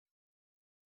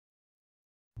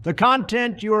The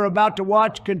content you are about to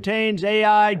watch contains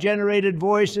AI-generated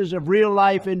voices of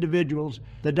real-life individuals.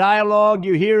 The dialogue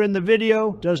you hear in the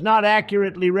video does not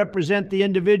accurately represent the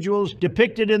individuals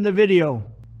depicted in the video.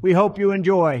 We hope you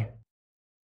enjoy.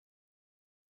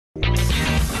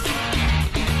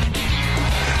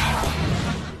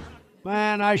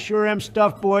 Man, I sure am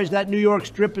stuffed, boys. That New York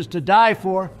strip is to die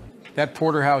for. That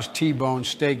porterhouse T-bone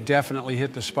steak definitely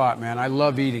hit the spot, man. I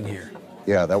love eating here.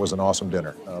 Yeah, that was an awesome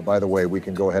dinner. By the way, we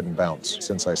can go ahead and bounce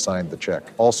since I signed the check.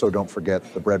 Also, don't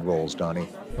forget the bread rolls, Donnie.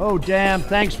 Oh, damn.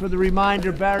 Thanks for the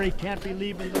reminder, Barry. Can't be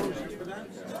leaving those.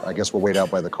 I guess we'll wait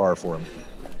out by the car for him.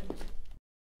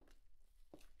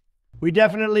 We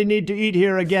definitely need to eat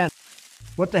here again.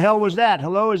 What the hell was that?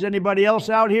 Hello, is anybody else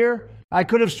out here? I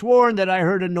could have sworn that I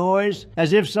heard a noise,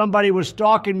 as if somebody was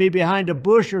stalking me behind a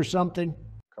bush or something.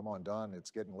 Come on, Don,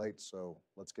 it's getting late, so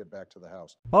let's get back to the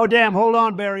house. Oh, damn, hold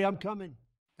on, Barry, I'm coming.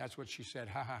 That's what she said,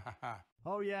 ha ha ha ha.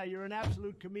 Oh, yeah, you're an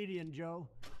absolute comedian, Joe.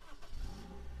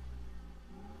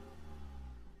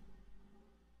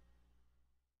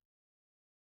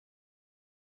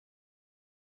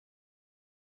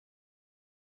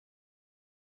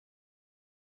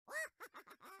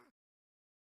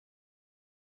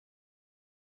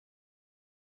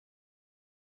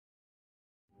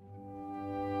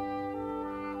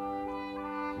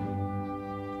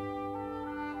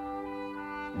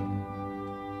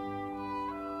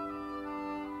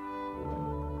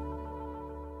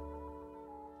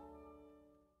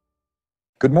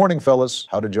 Good morning, fellas.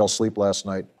 How did y'all sleep last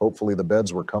night? Hopefully the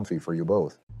beds were comfy for you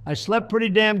both. I slept pretty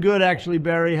damn good, actually,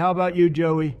 Barry. How about you,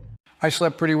 Joey? I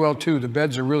slept pretty well, too. The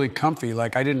beds are really comfy.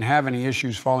 Like, I didn't have any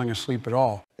issues falling asleep at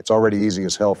all. It's already easy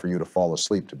as hell for you to fall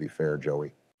asleep, to be fair,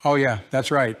 Joey. Oh, yeah,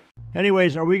 that's right.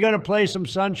 Anyways, are we going to play some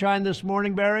Sunshine this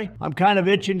morning, Barry? I'm kind of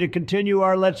itching to continue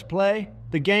our Let's Play.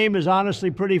 The game is honestly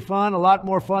pretty fun, a lot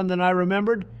more fun than I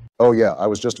remembered. Oh, yeah, I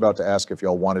was just about to ask if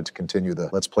y'all wanted to continue the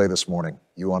Let's Play this morning.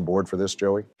 You on board for this,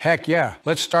 Joey? Heck yeah.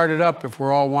 Let's start it up if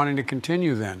we're all wanting to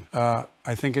continue then. I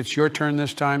think it's your turn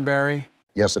this time, Barry.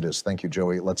 Yes, it is. Thank you,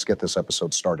 Joey. Let's get this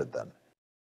episode started then.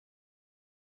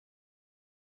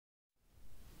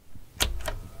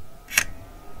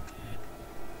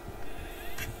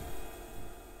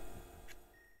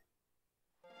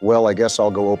 Well, I guess I'll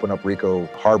go open up Rico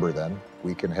Harbor then.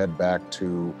 We can head back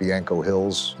to Bianco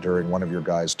Hills during one of your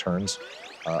guys' turns.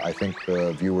 I think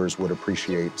the viewers would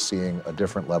appreciate seeing a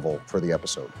different level for the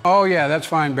episode. Oh, yeah, that's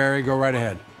fine, Barry. Go right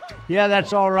ahead. Yeah,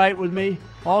 that's all right with me.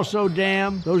 Also,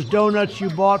 damn, those donuts you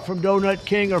bought from Donut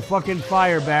King are fucking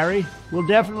fire, Barry. We'll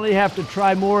definitely have to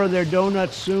try more of their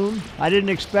donuts soon. I didn't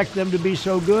expect them to be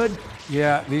so good.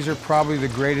 Yeah, these are probably the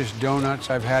greatest donuts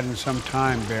I've had in some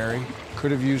time, Barry. Could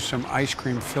have used some ice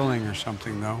cream filling or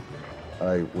something, though.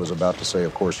 I was about to say,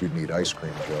 of course, you'd need ice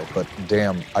cream, Joe. But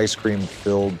damn, ice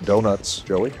cream-filled donuts,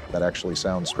 Joey. That actually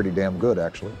sounds pretty damn good,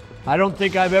 actually. I don't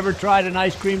think I've ever tried an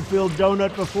ice cream-filled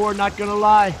donut before, not gonna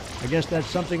lie. I guess that's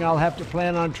something I'll have to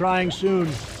plan on trying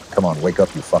soon. Come on, wake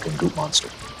up, you fucking goop monster.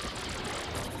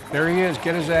 There he is.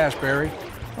 Get his ass, Barry.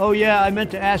 Oh yeah, I meant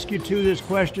to ask you two this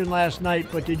question last night,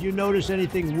 but did you notice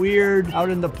anything weird out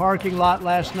in the parking lot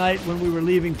last night when we were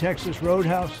leaving Texas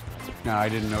Roadhouse? No, I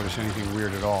didn't notice anything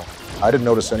weird at all. I didn't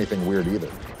notice anything weird either.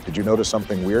 Did you notice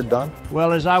something weird, Don?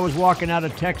 Well, as I was walking out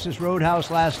of Texas Roadhouse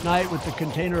last night with the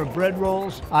container of bread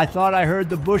rolls, I thought I heard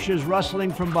the bushes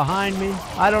rustling from behind me.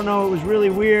 I don't know, it was really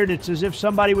weird. It's as if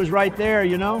somebody was right there,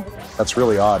 you know? That's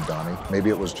really odd, Donnie. Maybe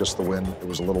it was just the wind. It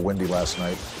was a little windy last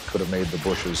night. It could have made the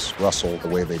bushes rustle the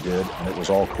way they did, and it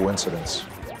was all coincidence.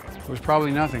 It was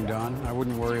probably nothing, Don. I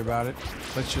wouldn't worry about it.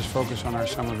 Let's just focus on our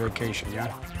summer vacation,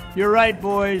 yeah? You're right,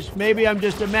 boys. Maybe I'm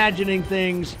just imagining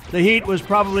things. The heat was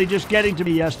probably just getting to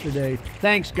me yesterday.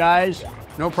 Thanks, guys.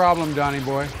 No problem, Donnie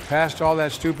boy. Past all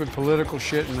that stupid political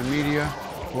shit in the media,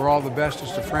 we're all the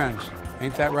bestest of friends.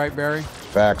 Ain't that right, Barry?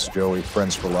 Facts, Joey.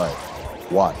 Friends for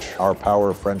life. Watch. Our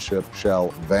power of friendship shall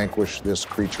vanquish this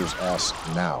creature's ass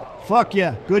now. Fuck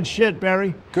yeah. Good shit,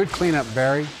 Barry. Good cleanup,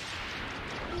 Barry.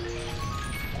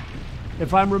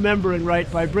 If I'm remembering right,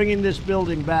 by bringing this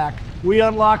building back, we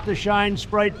unlocked the Shine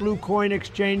Sprite Blue Coin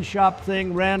Exchange Shop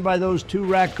thing ran by those two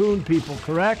raccoon people,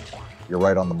 correct? You're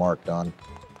right on the mark, Don.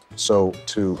 So,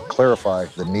 to clarify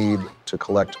the need to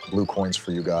collect blue coins for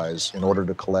you guys, in order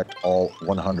to collect all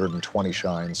 120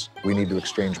 shines, we need to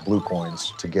exchange blue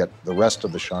coins. To get the rest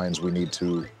of the shines, we need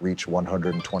to reach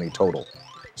 120 total.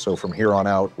 So from here on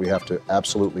out, we have to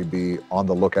absolutely be on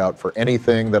the lookout for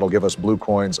anything that'll give us blue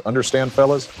coins. Understand,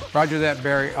 fellas? Roger that,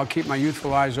 Barry. I'll keep my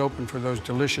youthful eyes open for those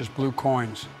delicious blue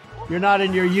coins. You're not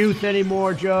in your youth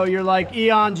anymore, Joe. You're like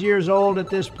eons years old at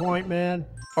this point, man.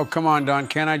 Oh, come on, Don.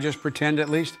 Can't I just pretend at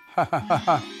least? Ha ha ha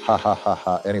ha. Ha ha ha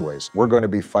ha. Anyways, we're going to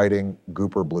be fighting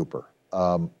Gooper Blooper.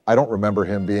 I don't remember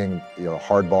him being,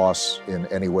 hard boss in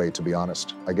any way, to be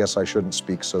honest. I guess I shouldn't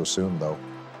speak so soon, though.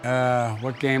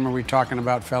 What game are we talking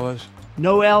about, fellas?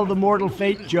 Noel the Mortal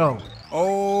Fate Joe.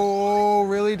 Oh,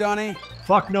 really, Donnie?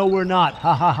 Fuck no, we're not.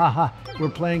 Ha ha ha ha. We're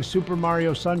playing Super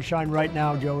Mario Sunshine right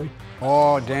now, Joey.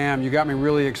 Oh, damn. You got me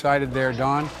really excited there,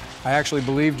 Don. I actually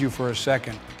believed you for a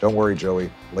second. Don't worry, Joey.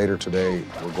 Later today,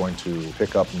 we're going to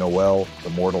pick up Noel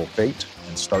the Mortal Fate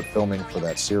and start filming for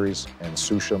that series, and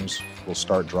Sushums will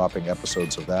start dropping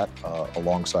episodes of that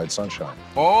alongside Sunshine.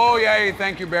 Oh, yay.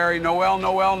 Thank you, Barry. Noel,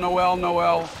 Noel, Noel,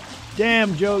 Noel.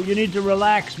 Damn, Joe, you need to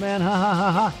relax, man. Ha ha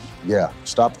ha ha. Yeah,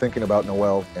 stop thinking about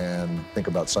Noel and think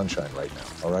about Sunshine right now,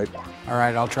 all right? All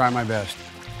right, I'll try my best.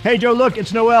 Hey, Joe, look,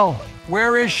 it's Noel.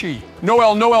 Where is she?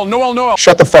 Noel, Noel, Noel, Noel.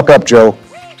 Shut the fuck up, Joe.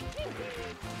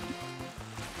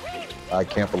 I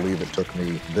can't believe it took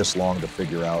me this long to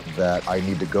figure out that I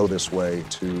need to go this way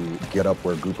to get up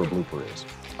where Gooper Blooper is.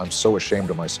 I'm so ashamed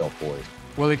of myself, boys.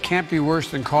 Well, it can't be worse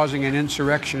than causing an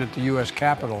insurrection at the U.S.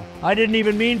 Capitol. I didn't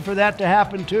even mean for that to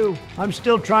happen, too. I'm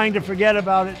still trying to forget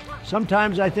about it.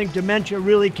 Sometimes I think dementia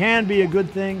really can be a good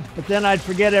thing, but then I'd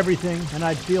forget everything and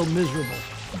I'd feel miserable.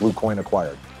 Blue coin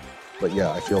acquired. But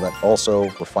yeah, I feel that. Also,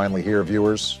 we're finally here,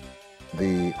 viewers.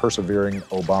 The persevering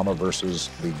Obama versus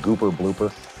the Gooper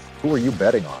Blooper. Who are you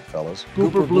betting on, fellas?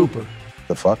 Gooper Blooper.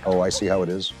 The fuck? Oh, I see how it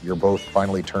is. You're both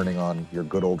finally turning on your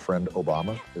good old friend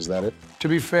Obama. Is that it? To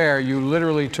be fair, you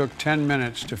literally took 10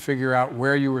 minutes to figure out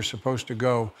where you were supposed to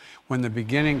go when the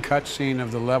beginning cutscene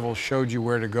of the level showed you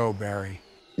where to go, Barry.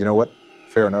 You know what?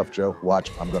 Fair enough, Joe.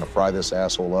 Watch, I'm gonna fry this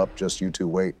asshole up. Just you two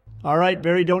wait. All right,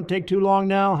 Barry, don't take too long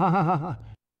now. Ha ha ha ha.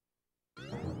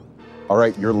 All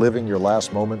right, you're living your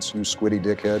last moments, you squiddy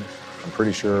dickhead. I'm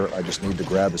pretty sure I just need to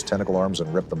grab his tentacle arms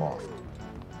and rip them off.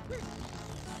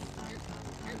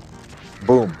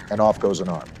 Boom, and off goes an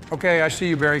arm. Okay, I see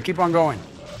you, Barry. Keep on going.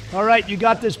 All right, you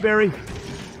got this, Barry.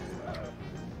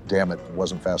 Damn it,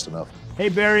 wasn't fast enough. Hey,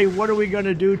 Barry, what are we going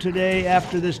to do today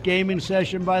after this gaming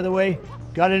session, by the way?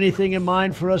 Got anything in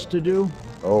mind for us to do?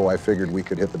 Oh, I figured we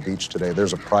could hit the beach today.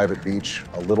 There's a private beach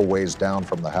a little ways down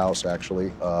from the house,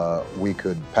 actually. We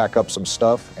could pack up some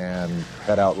stuff and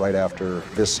head out right after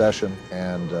this session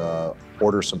and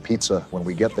order some pizza when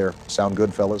we get there. Sound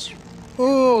good, fellas?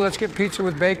 Ooh, let's get pizza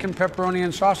with bacon, pepperoni,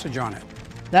 and sausage on it.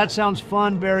 That sounds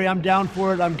fun, Barry. I'm down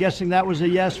for it. I'm guessing that was a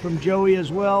yes from Joey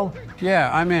as well. Yeah,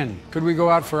 I'm in. Could we go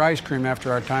out for ice cream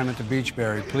after our time at the beach,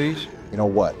 Barry, please? You know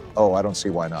what? Oh, I don't see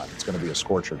why not. It's going to be a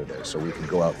scorcher today, so we can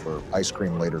go out for ice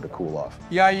cream later to cool off.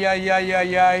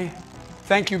 Yay.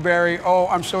 Thank you, Barry. Oh,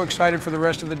 I'm so excited for the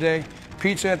rest of the day.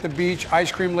 Pizza at the beach,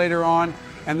 ice cream later on,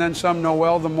 and then some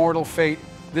Noel the Mortal Fate.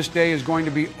 This day is going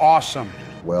to be awesome.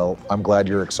 Well, I'm glad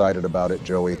you're excited about it,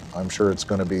 Joey. I'm sure it's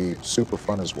going to be super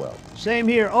fun as well. Same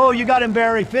here. Oh, you got him,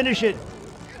 Barry. Finish it.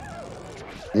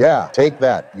 Yeah, take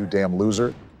that, you damn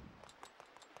loser.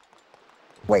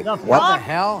 Wait, The what? What the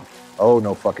hell? Oh,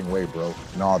 no fucking way, bro.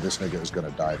 Nah, this nigga is going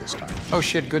to die this time. Oh,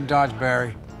 shit, good dodge,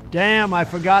 Barry. Damn, I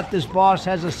forgot this boss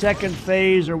has a second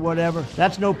phase or whatever.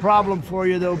 That's no problem for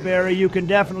you, though, Barry. You can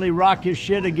definitely rock his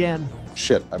shit again.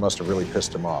 Shit, I must have really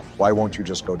pissed him off. Why won't you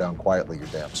just go down quietly, you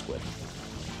damn squid?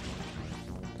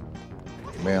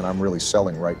 Man, I'm really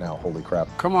selling right now, holy crap.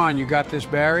 Come on, you got this,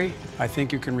 Barry. I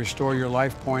think you can restore your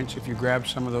life points if you grab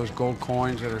some of those gold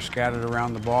coins that are scattered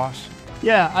around the boss.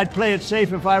 Yeah, I'd play it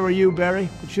safe if I were you, Barry.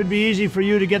 It should be easy for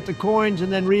you to get the coins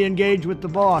and then re-engage with the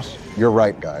boss. You're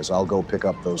right, guys. I'll go pick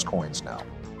up those coins now.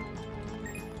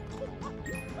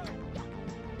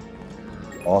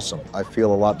 Awesome. I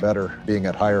feel a lot better being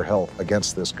at higher health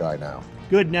against this guy now.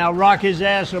 Good, now rock his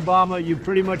ass, Obama. You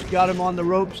pretty much got him on the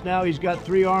ropes now. He's got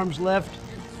 3 arms left.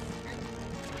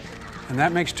 And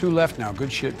that makes 2 left now.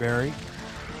 Good shit, Barry.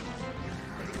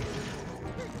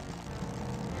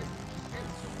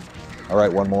 All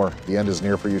right, one more. The end is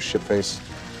near for you, shitface.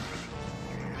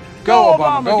 Go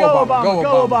Obama, go Obama,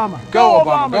 go Obama, go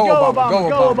Obama, go Obama,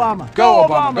 go Obama, go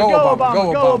Obama, go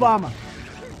Obama, go Obama.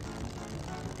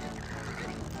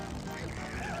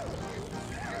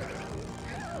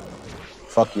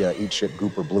 Fuck yeah, eat shit,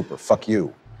 gooper, blooper. Fuck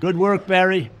you. Good work,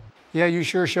 Barry. Yeah, you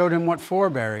sure showed him what for,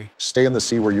 Barry. Stay in the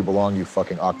sea where you belong, you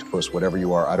fucking octopus, whatever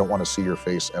you are. I don't want to see your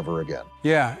face ever again.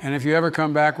 Yeah, and if you ever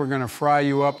come back, we're gonna fry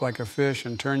you up like a fish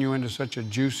and turn you into such a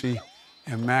juicy,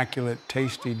 immaculate,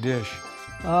 tasty dish.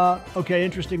 Okay,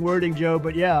 interesting wording, Joe,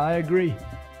 but yeah, I agree.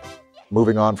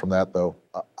 Moving on from that, though,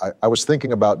 I was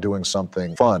thinking about doing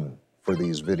something fun for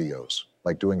these videos,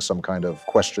 like doing some kind of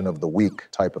question of the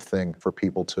week type of thing for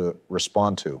people to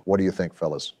respond to. What do you think,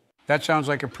 fellas? That sounds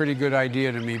like a pretty good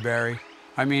idea to me, Barry.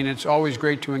 I mean, it's always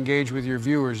great to engage with your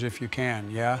viewers if you can,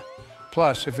 yeah?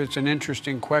 Plus, if it's an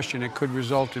interesting question, it could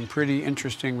result in pretty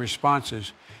interesting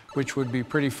responses, which would be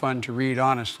pretty fun to read,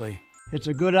 honestly. It's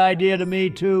a good idea to me,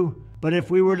 too. But if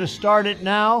we were to start it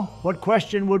now, what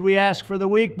question would we ask for the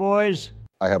week, boys?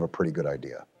 I have a pretty good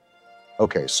idea.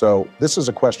 Okay, so this is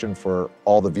a question for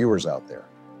all the viewers out there.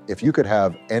 If you could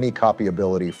have any copy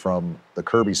ability from the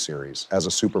Kirby series as a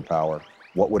superpower,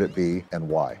 what would it be and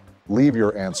why? Leave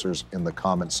your answers in the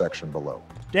comment section below.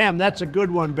 Damn, that's a good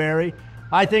one, Barry.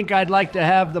 I think I'd like to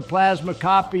have the plasma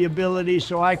copy ability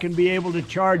so I can be able to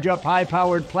charge up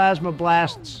high-powered plasma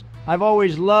blasts. I've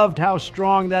always loved how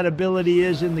strong that ability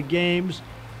is in the games,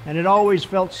 and it always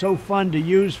felt so fun to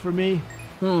use for me.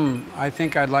 I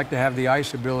think I'd like to have the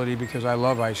ice ability because I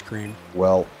love ice cream.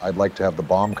 Well, I'd like to have the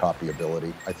bomb copy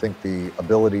ability. I think the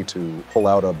ability to pull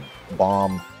out a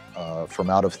bomb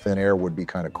from out of thin air would be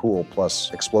kind of cool.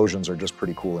 Plus, explosions are just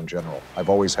pretty cool in general. I've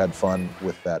always had fun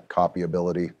with that copy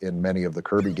ability in many of the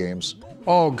Kirby games.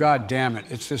 Oh, God damn it.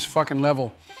 It's this fucking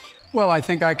level. Well, I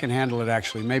think I can handle it,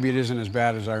 actually. Maybe it isn't as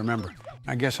bad as I remember.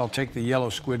 I guess I'll take the yellow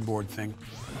squid board thing.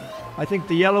 I think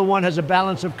the yellow one has a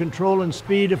balance of control and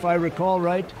speed, if I recall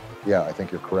right. Yeah, I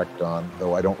think you're correct, Don,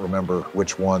 though I don't remember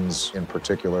which ones in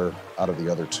particular out of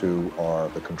the other two are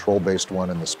the control-based one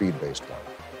and the speed-based one.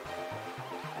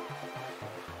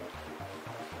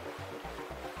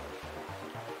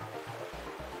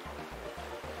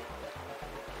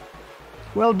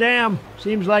 Well, damn.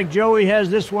 Seems like Joey has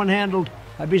this one handled.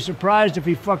 I'd be surprised if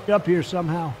he fucked up here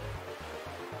somehow.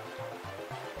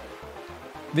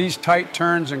 These tight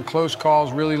turns and close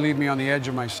calls really leave me on the edge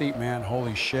of my seat, man.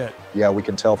 Holy shit. Yeah, we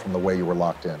can tell from the way you were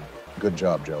locked in. Good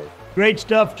job, Joey. Great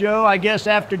stuff, Joe. I guess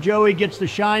after Joey gets the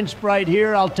shine sprite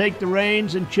here, I'll take the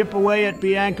reins and chip away at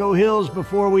Bianco Hills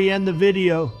before we end the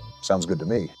video. Sounds good to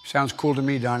me. Sounds cool to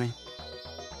me, Donnie.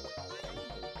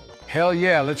 Hell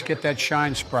yeah, let's get that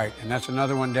shine sprite. And that's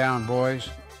another one down, boys.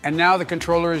 And now the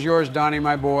controller is yours, Donnie,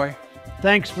 my boy.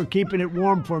 Thanks for keeping it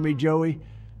warm for me, Joey.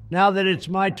 Now that it's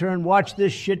my turn, watch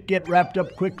this shit get wrapped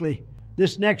up quickly.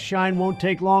 This next shine won't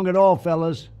take long at all,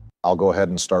 fellas. I'll go ahead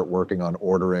and start working on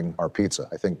ordering our pizza.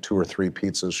 I think 2 or 3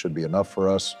 pizzas should be enough for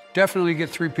us. Definitely get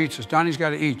 3 pizzas. Donnie's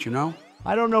got to eat, you know?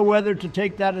 I don't know whether to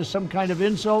take that as some kind of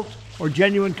insult or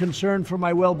genuine concern for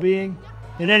my well-being.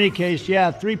 In any case,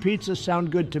 yeah, 3 pizzas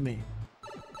sound good to me.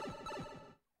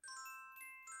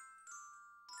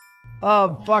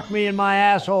 Oh, fuck me in my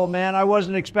asshole, man. I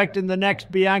wasn't expecting the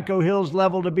next Bianco Hills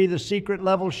level to be the secret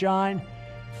level shine.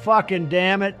 Fucking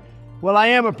damn it. Well, I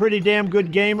am a pretty damn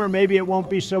good gamer. Maybe it won't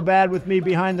be so bad with me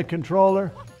behind the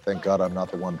controller. Thank God I'm not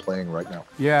the one playing right now.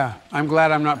 Yeah, I'm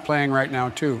glad I'm not playing right now,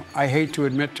 too. I hate to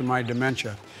admit to my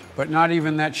dementia, but not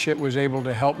even that shit was able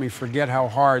to help me forget how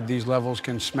hard these levels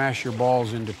can smash your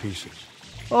balls into pieces.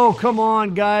 Oh, come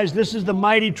on, guys. This is the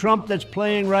mighty Trump that's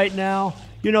playing right now.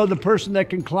 You know, the person that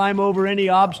can climb over any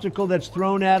obstacle that's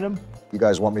thrown at him. You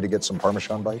guys want me to get some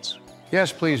Parmesan bites?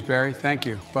 Yes, please, Barry. Thank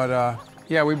you. But,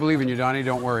 yeah, we believe in you, Donnie.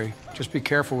 Don't worry. Just be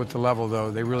careful with the level, though.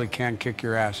 They really can kick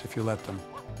your ass if you let them.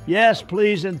 Yes,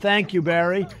 please, and thank you,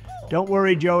 Barry. Don't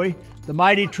worry, Joey. The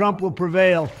mighty Trump will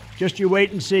prevail. Just you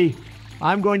wait and see.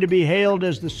 I'm going to be hailed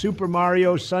as the Super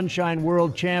Mario Sunshine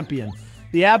World Champion.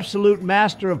 The absolute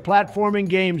master of platforming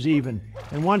games, even.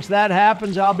 And once that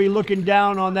happens, I'll be looking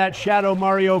down on that Shadow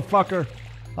Mario fucker,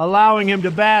 allowing him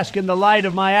to bask in the light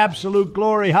of my absolute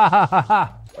glory. Ha ha ha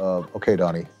ha. Okay,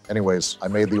 Donnie. Anyways, I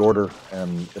made the order,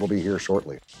 and it'll be here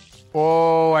shortly.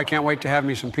 Oh, I can't wait to have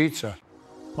me some pizza.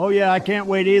 Oh yeah, I can't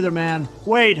wait either, man.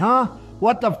 Wait, huh?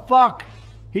 What the fuck?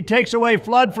 He takes away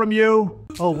Flood from you.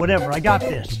 Oh, whatever, I got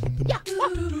this.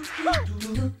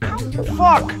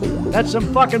 Fuck! That's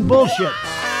some fucking bullshit.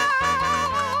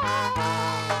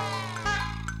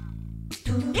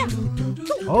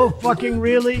 Oh, fucking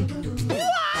really?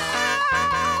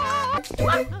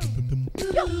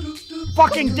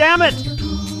 Fucking damn it!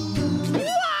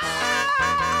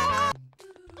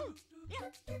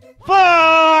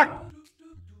 Fuck!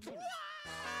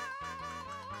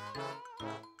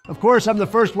 Of course, I'm the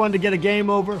first one to get a game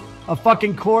over. A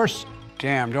fucking course.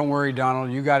 Damn, don't worry,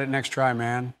 Donald. You got it next try,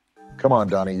 man. Come on,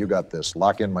 Donnie, you got this.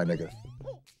 Lock in, my nigga.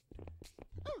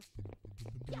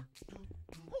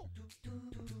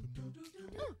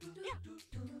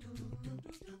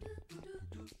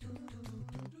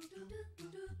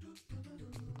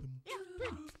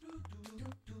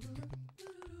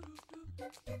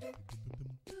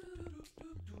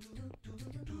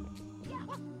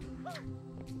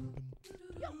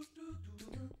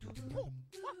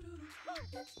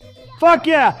 Fuck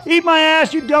yeah! Eat my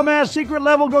ass, you dumbass secret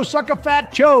level. Go suck a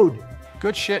fat chode.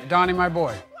 Good shit, Donnie, my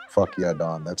boy. Fuck yeah,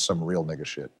 Don. That's some real nigga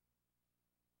shit.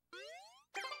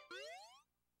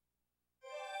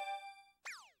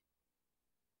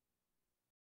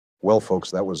 Well, folks,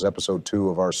 that was episode 2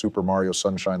 of our Super Mario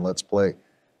Sunshine Let's Play.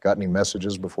 Got any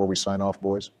messages before we sign off,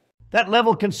 boys? That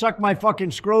level can suck my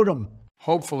fucking scrotum.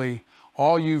 Hopefully,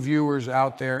 all you viewers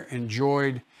out there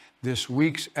enjoyed this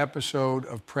week's episode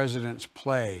of President's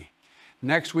Play.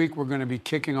 Next week, we're going to be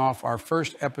kicking off our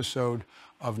first episode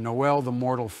of Noel the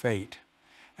Mortal Fate.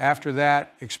 After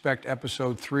that, expect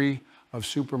episode 3 of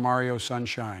Super Mario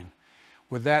Sunshine.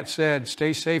 With that said,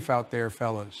 stay safe out there,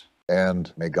 fellas.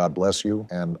 And may God bless you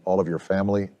and all of your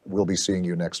family. We'll be seeing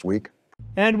you next week.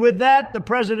 And with that, the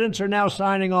presidents are now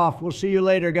signing off. We'll see you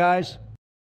later, guys.